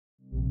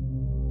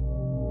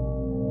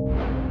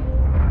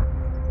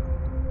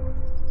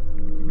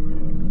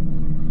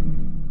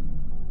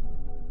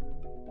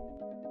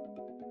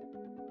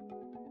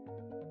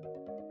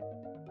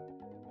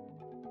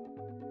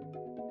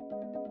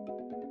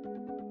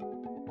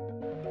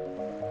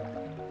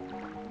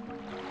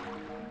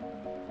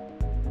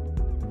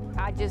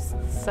I just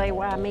say,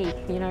 why me,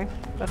 you know?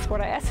 That's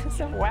what I ask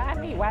myself, why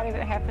me? Why did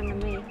it happen to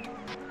me?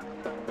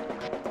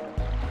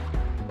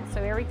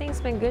 So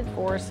everything's been good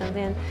for us, and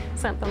then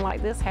something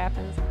like this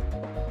happens.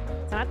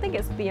 And I think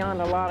it's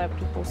beyond a lot of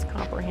people's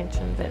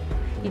comprehension that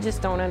you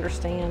just don't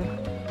understand.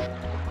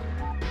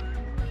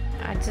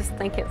 I just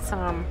think it's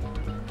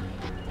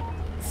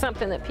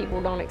something that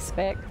people don't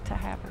expect to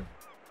happen.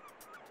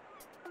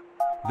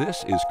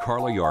 This is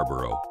Carla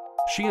Yarborough.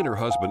 She and her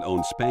husband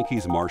own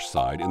Spanky's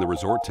Marshside in the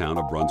resort town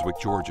of Brunswick,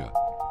 Georgia.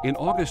 In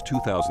August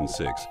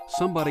 2006,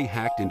 somebody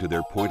hacked into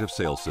their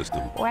point-of-sale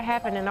system. What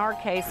happened in our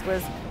case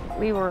was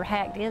we were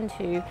hacked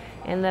into,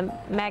 and the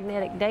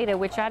magnetic data,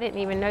 which I didn't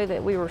even know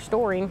that we were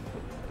storing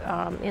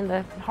in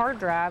the hard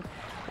drive,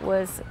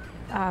 was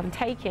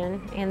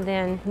taken, and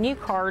then new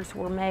cards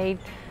were made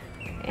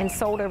and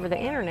sold over the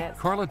internet.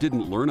 Carla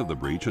didn't learn of the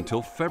breach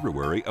until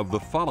February of the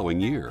following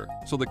year,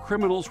 so the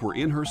criminals were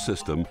in her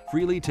system,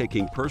 freely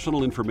taking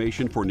personal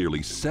information for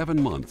nearly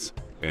 7 months,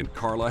 and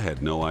Carla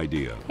had no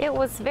idea. It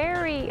was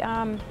very,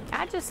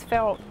 I just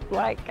felt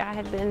like I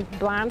had been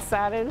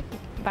blindsided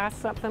by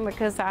something,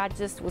 because I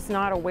just was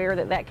not aware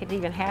that that could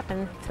even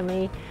happen to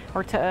me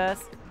or to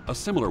us. A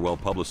similar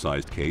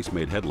well-publicized case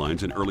made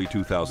headlines in early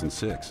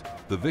 2006.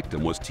 The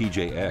victim was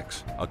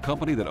TJX, a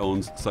company that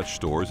owns such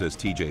stores as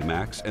TJ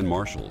Maxx and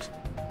Marshalls.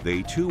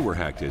 They too were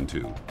hacked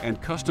into, and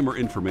customer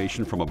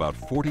information from about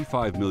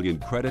 45 million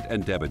credit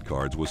and debit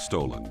cards was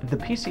stolen. The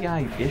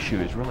PCI issue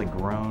has really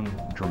grown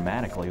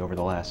dramatically over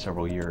the last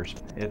several years.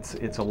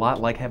 It's a lot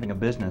like having a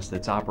business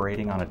that's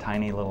operating on a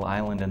tiny little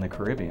island in the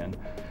Caribbean.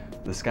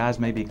 The skies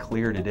may be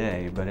clear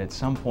today, but at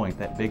some point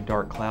that big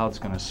dark cloud's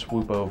going to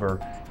swoop over,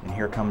 and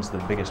here comes the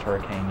biggest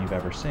hurricane you've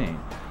ever seen.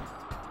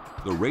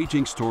 The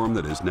raging storm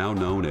that is now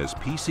known as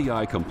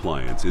PCI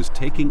Compliance is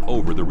taking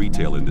over the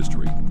retail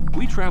industry.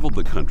 We traveled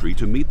the country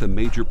to meet the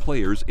major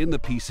players in the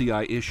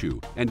PCI issue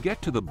and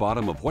get to the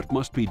bottom of what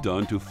must be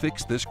done to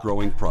fix this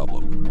growing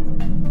problem.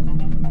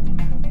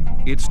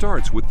 It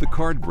starts with the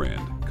card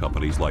brand,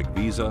 companies like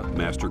Visa,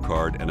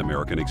 MasterCard, and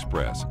American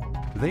Express.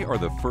 They are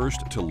the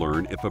first to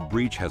learn if a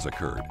breach has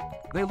occurred.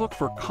 They look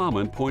for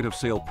common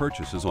point-of-sale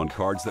purchases on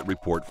cards that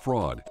report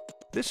fraud.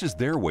 This is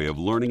their way of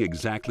learning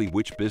exactly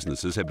which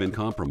businesses have been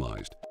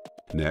compromised.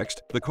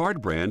 Next, the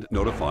card brand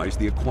notifies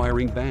the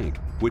acquiring bank,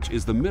 which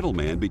is the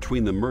middleman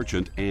between the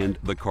merchant and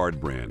the card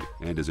brand,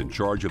 and is in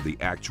charge of the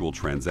actual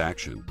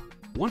transaction.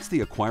 Once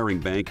the acquiring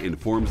bank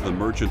informs the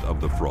merchant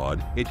of the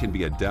fraud, it can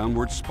be a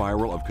downward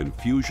spiral of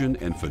confusion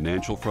and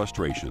financial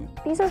frustration.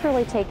 Visa's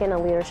really taken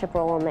a leadership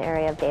role in the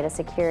area of data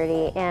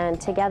security,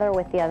 and together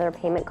with the other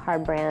payment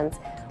card brands,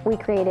 we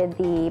created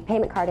the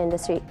Payment Card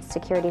Industry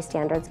Security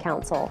Standards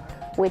Council,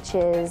 which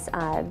is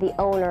the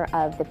owner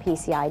of the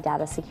PCI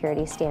Data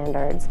Security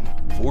Standards.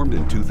 Formed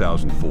in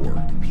 2004,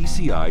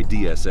 PCI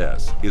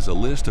DSS is a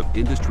list of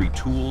industry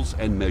tools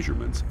and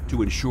measurements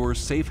to ensure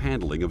safe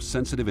handling of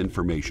sensitive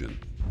information.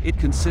 It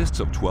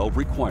consists of 12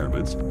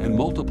 requirements and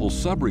multiple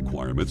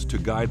sub-requirements to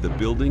guide the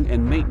building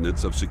and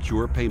maintenance of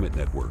secure payment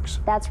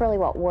networks. That's really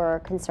what we're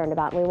concerned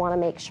about. We want to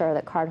make sure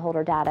that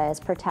cardholder data is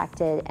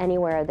protected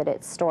anywhere that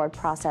it's stored,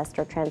 processed,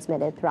 or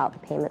transmitted throughout the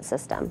payment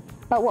system.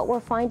 But what we're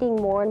finding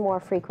more and more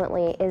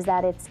frequently is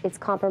that it's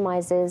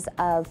compromises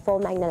of full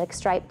magnetic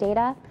stripe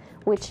data,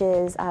 which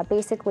is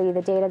basically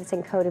the data that's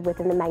encoded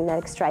within the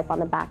magnetic stripe on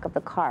the back of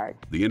the card.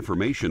 The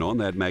information on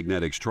that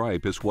magnetic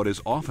stripe is what is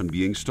often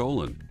being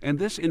stolen, and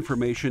this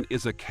information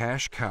is a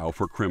cash cow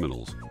for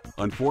criminals.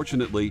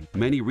 Unfortunately,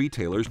 many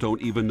retailers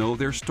don't even know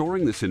they're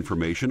storing this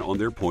information on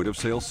their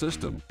point-of-sale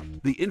system.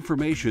 The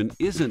information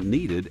isn't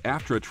needed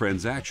after a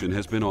transaction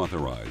has been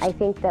authorized. I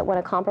think that when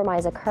a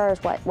compromise occurs,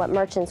 what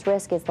merchants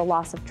risk is the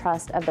loss of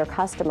trust of their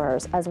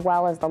customers, as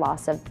well as the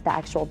loss of the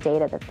actual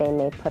data that they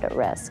may put at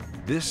risk.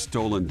 This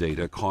stolen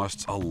data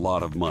costs a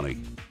lot of money.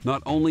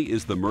 Not only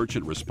is the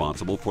merchant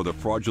responsible for the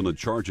fraudulent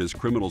charges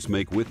criminals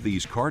make with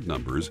these card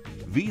numbers,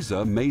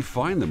 Visa may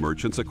fine the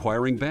merchant's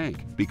acquiring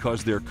bank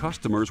because their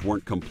customers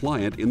weren't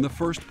compliant in the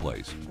first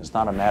place. It's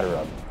not a matter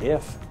of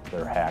if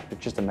they're hacked,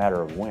 it's just a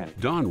matter of when.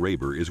 Don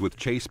Raber is with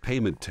Chase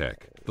Payment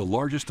Tech, the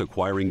largest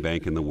acquiring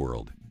bank in the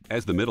world.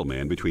 As the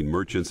middleman between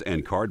merchants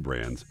and card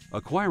brands,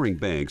 acquiring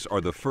banks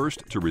are the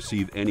first to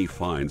receive any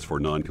fines for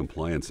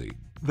non-compliancy.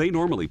 They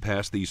normally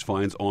pass these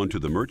fines on to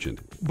the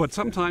merchant, but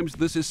sometimes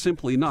this is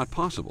simply not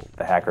possible.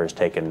 The hacker has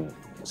taken,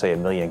 say,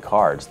 1 million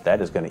cards. That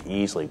is going to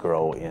easily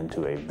grow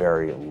into a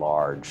very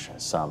large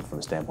sum from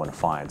the standpoint of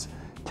fines.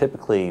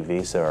 Typically,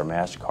 Visa or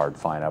MasterCard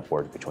fine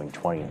upwards between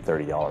 $20 and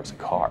 $30 a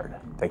card.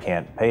 If they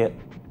can't pay it,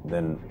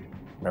 then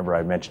remember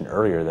I mentioned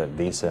earlier that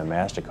Visa and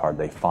MasterCard,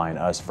 they fine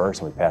us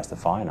first and we pass the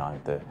fine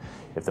on.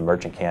 If the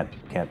merchant can't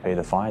pay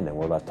the fine, then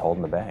we're left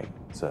holding the bag.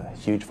 It's a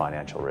huge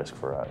financial risk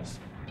for us.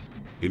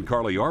 In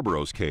Carla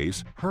Yarborough's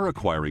case, her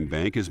acquiring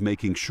bank is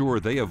making sure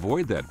they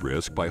avoid that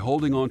risk by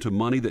holding on to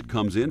money that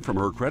comes in from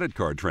her credit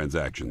card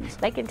transactions.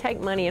 They can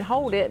take money and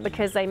hold it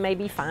because they may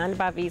be fined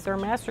by Visa or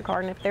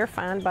MasterCard, and if they're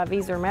fined by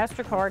Visa or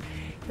MasterCard,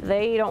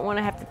 they don't want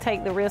to have to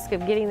take the risk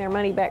of getting their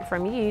money back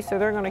from you, so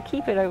they're going to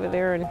keep it over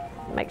there and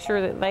make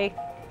sure that they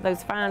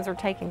those fines are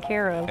taken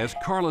care of. As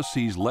Carla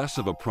sees less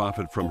of a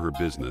profit from her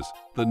business,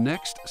 the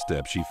next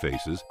step she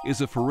faces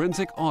is a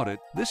forensic audit.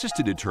 This is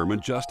to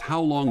determine just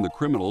how long the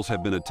criminals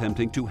have been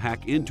attempting to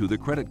hack into the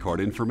credit card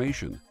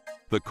information.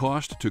 The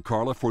cost to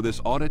Carla for this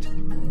audit?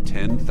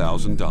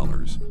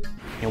 $10,000.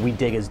 And we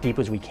dig as deep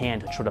as we can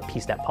to try to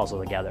piece that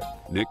puzzle together.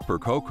 Nick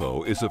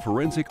Percoco is a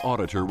forensic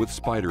auditor with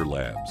Spider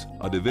Labs,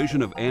 a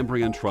division of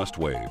Ambrian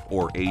Trustwave,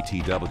 or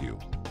ATW.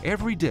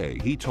 Every day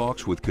he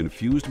talks with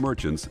confused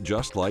merchants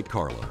just like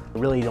Carla. I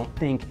really don't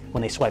think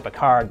when they swipe a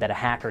card that a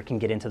hacker can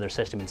get into their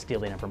system and steal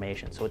that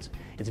information. So it's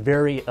a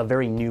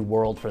very new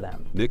world for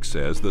them. Nick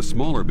says the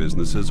smaller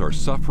businesses are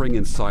suffering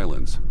in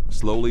silence.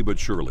 Slowly but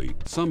surely,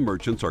 some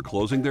merchants are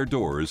closing their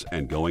doors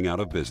and going out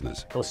of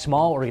business. Those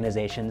small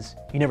organizations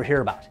you never hear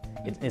about.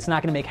 It's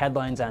not going to make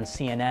headlines on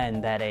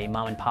CNN that a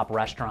mom and pop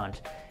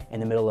restaurant in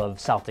the middle of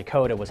South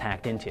Dakota was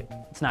hacked into.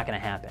 It's not going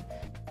to happen.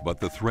 But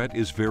the threat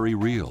is very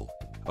real.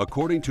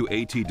 According to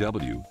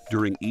ATW,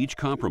 during each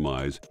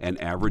compromise, an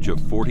average of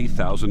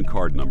 40,000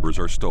 card numbers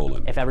are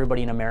stolen. If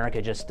everybody in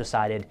America just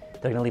decided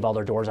they're going to leave all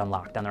their doors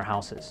unlocked on their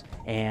houses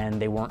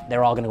and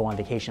they're all going to go on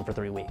vacation for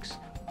 3 weeks,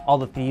 all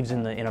the thieves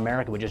in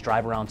America would just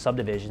drive around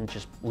subdivisions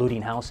just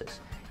looting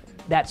houses.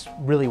 That's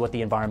really what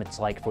the environment's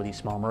like for these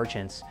small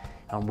merchants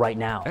right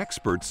now.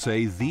 Experts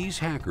say these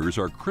hackers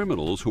are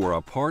criminals who are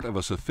a part of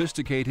a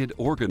sophisticated,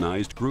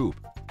 organized group.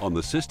 On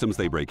the systems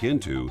they break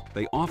into,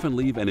 they often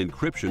leave an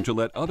encryption to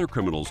let other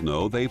criminals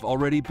know they've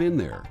already been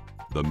there.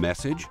 The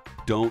message?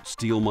 Don't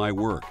steal my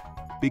work.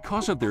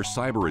 Because of their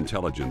cyber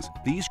intelligence,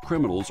 these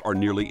criminals are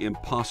nearly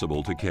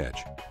impossible to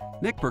catch.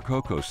 Nick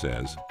Percoco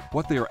says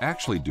what they are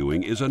actually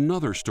doing is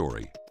another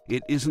story.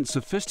 It isn't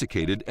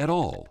sophisticated at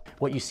all.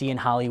 What you see in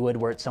Hollywood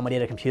where it's somebody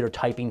at a computer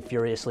typing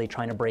furiously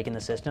trying to break in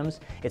the systems,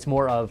 it's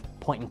more of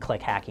point and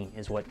click hacking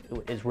is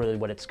really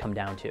what it's come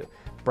down to.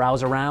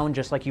 Browse around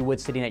just like you would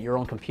sitting at your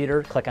own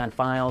computer, click on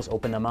files,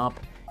 open them up,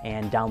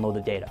 and download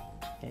the data.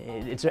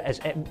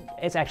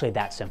 It's actually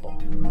that simple.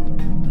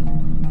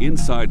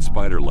 Inside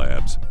Spider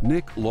Labs,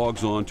 Nick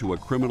logs on to a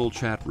criminal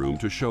chat room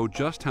to show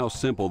just how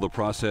simple the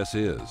process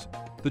is.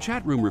 The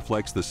chat room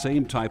reflects the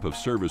same type of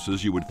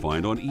services you would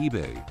find on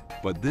eBay,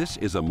 but this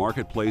is a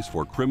marketplace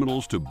for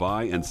criminals to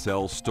buy and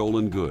sell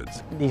stolen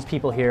goods. These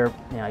people here,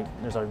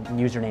 there's a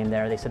username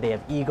there, they said they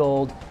have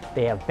eGold,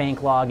 they have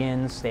bank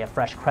logins, they have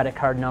fresh credit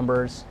card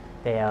numbers,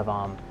 they have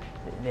a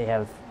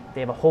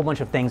whole bunch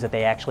of things that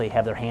they actually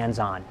have their hands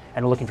on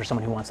and are looking for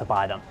someone who wants to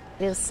buy them.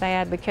 It is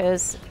sad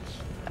because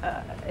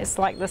it's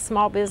like the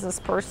small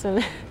business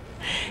person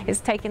is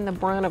taking the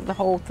brunt of the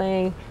whole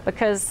thing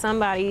because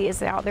somebody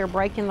is out there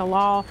breaking the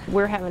law.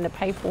 We're having to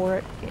pay for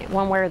it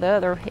one way or the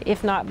other,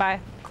 if not by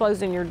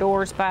closing your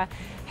doors, by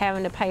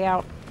having to pay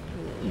out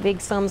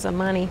big sums of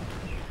money.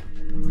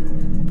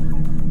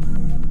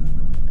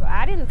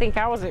 I didn't think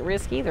I was at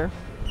risk either,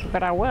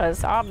 but I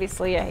was,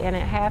 obviously, and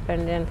it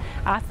happened, and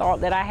I thought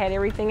that I had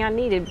everything I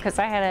needed because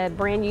I had a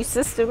brand new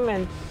system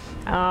and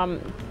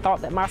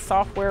thought that my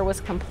software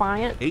was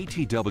compliant.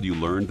 ATW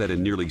learned that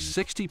in nearly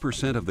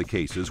 60% of the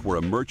cases where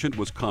a merchant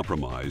was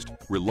compromised,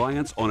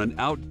 reliance on an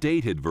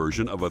outdated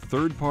version of a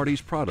third party's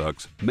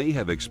products may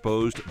have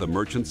exposed the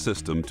merchant's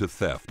system to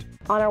theft.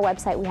 On our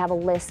website, we have a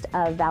list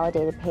of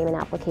validated payment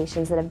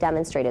applications that have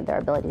demonstrated their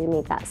ability to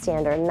meet that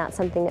standard, and that's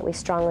something that we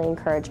strongly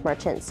encourage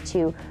merchants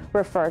to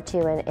refer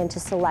to and to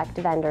select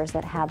vendors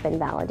that have been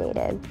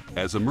validated.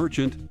 As a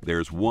merchant,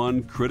 there's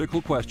one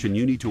critical question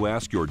you need to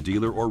ask your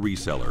dealer or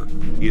reseller.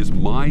 Is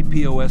my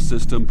POS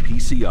system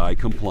PCI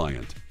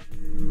compliant?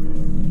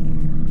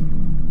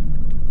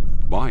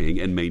 Buying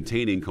and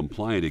maintaining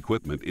compliant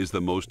equipment is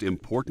the most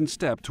important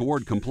step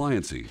toward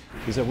compliancy.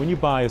 Is that when you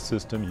buy a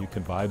system, you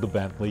can buy the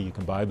Bentley, you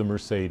can buy the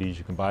Mercedes,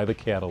 you can buy the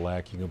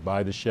Cadillac, you can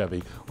buy the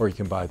Chevy, or you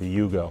can buy the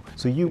Yugo.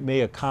 So you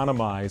may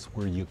economize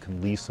where you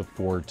can least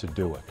afford to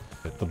do it.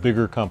 But the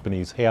bigger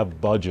companies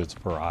have budgets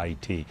for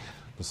IT.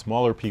 The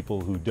smaller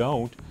people who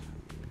don't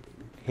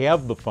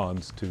have the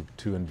funds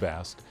to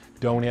invest,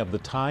 don't have the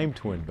time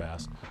to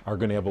invest, are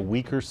going to have a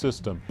weaker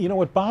system. You know,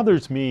 what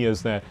bothers me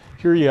is that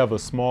here you have a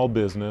small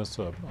business,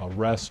 a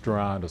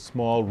restaurant, a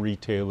small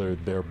retailer,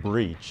 they're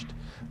breached.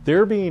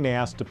 They're being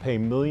asked to pay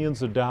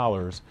millions of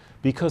dollars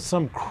because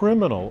some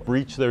criminal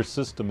breached their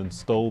system and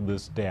stole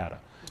this data.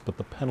 But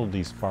the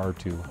penalty's far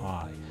too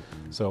high.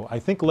 So I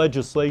think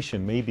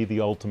legislation may be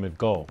the ultimate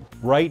goal.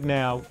 Right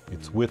now,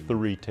 it's with the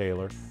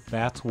retailer.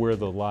 That's where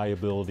the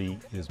liability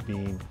is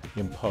being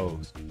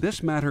imposed.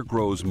 This matter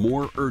grows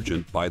more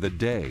urgent by the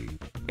day.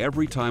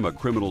 Every time a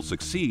criminal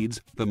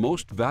succeeds, the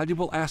most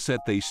valuable asset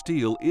they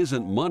steal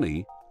isn't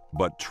money,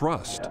 but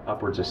trust.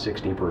 Upwards of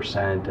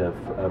 60%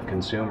 of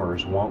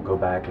consumers won't go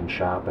back and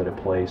shop at a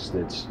place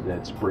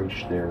that's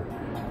breached their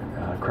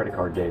credit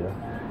card data.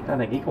 I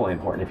think equally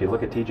important, if you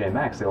look at TJ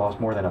Maxx, they lost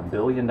more than $1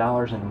 billion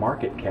in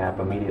market cap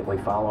immediately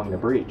following the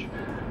breach.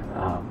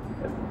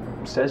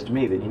 It says to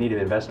me that you need to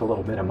invest a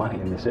little bit of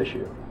money in this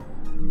issue.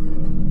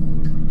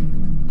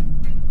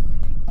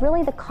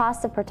 Really, the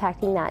cost of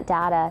protecting that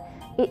data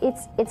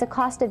It's a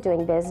cost of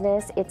doing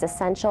business, it's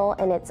essential,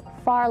 and it's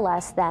far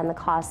less than the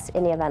costs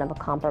in the event of a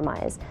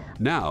compromise.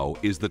 Now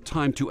is the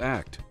time to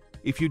act.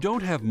 If you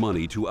don't have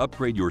money to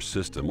upgrade your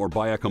system or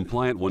buy a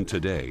compliant one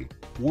today,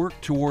 work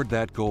toward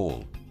that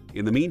goal.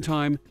 In the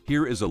meantime,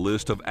 here is a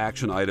list of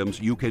action items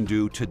you can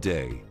do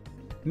today.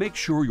 Make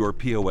sure your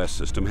POS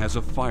system has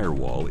a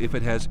firewall if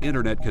it has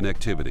internet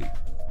connectivity.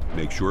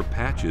 Make sure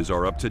patches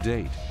are up to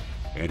date.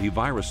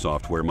 Antivirus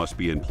software must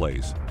be in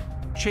place.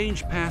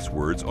 Change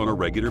passwords on a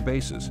regular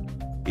basis.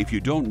 If you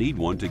don't need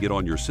one to get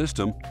on your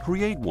system,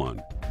 create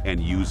one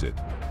and use it.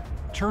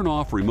 Turn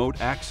off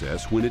remote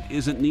access when it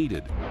isn't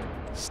needed.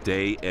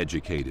 Stay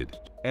educated.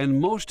 And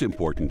most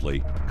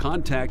importantly,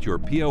 contact your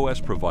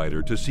POS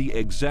provider to see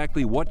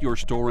exactly what you're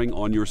storing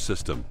on your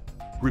system.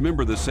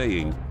 Remember the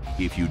saying,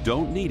 if you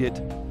don't need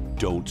it,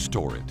 don't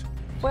store it.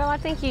 Well, I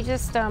think you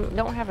just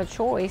don't have a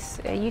choice.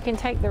 You can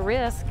take the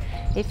risk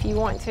if you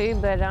want to,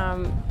 but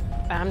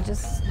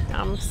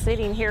I'm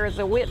sitting here as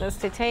a witness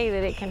to tell you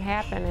that it can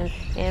happen,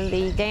 and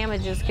the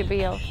damages could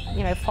be,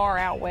 far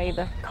outweigh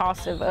the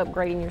cost of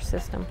upgrading your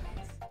system.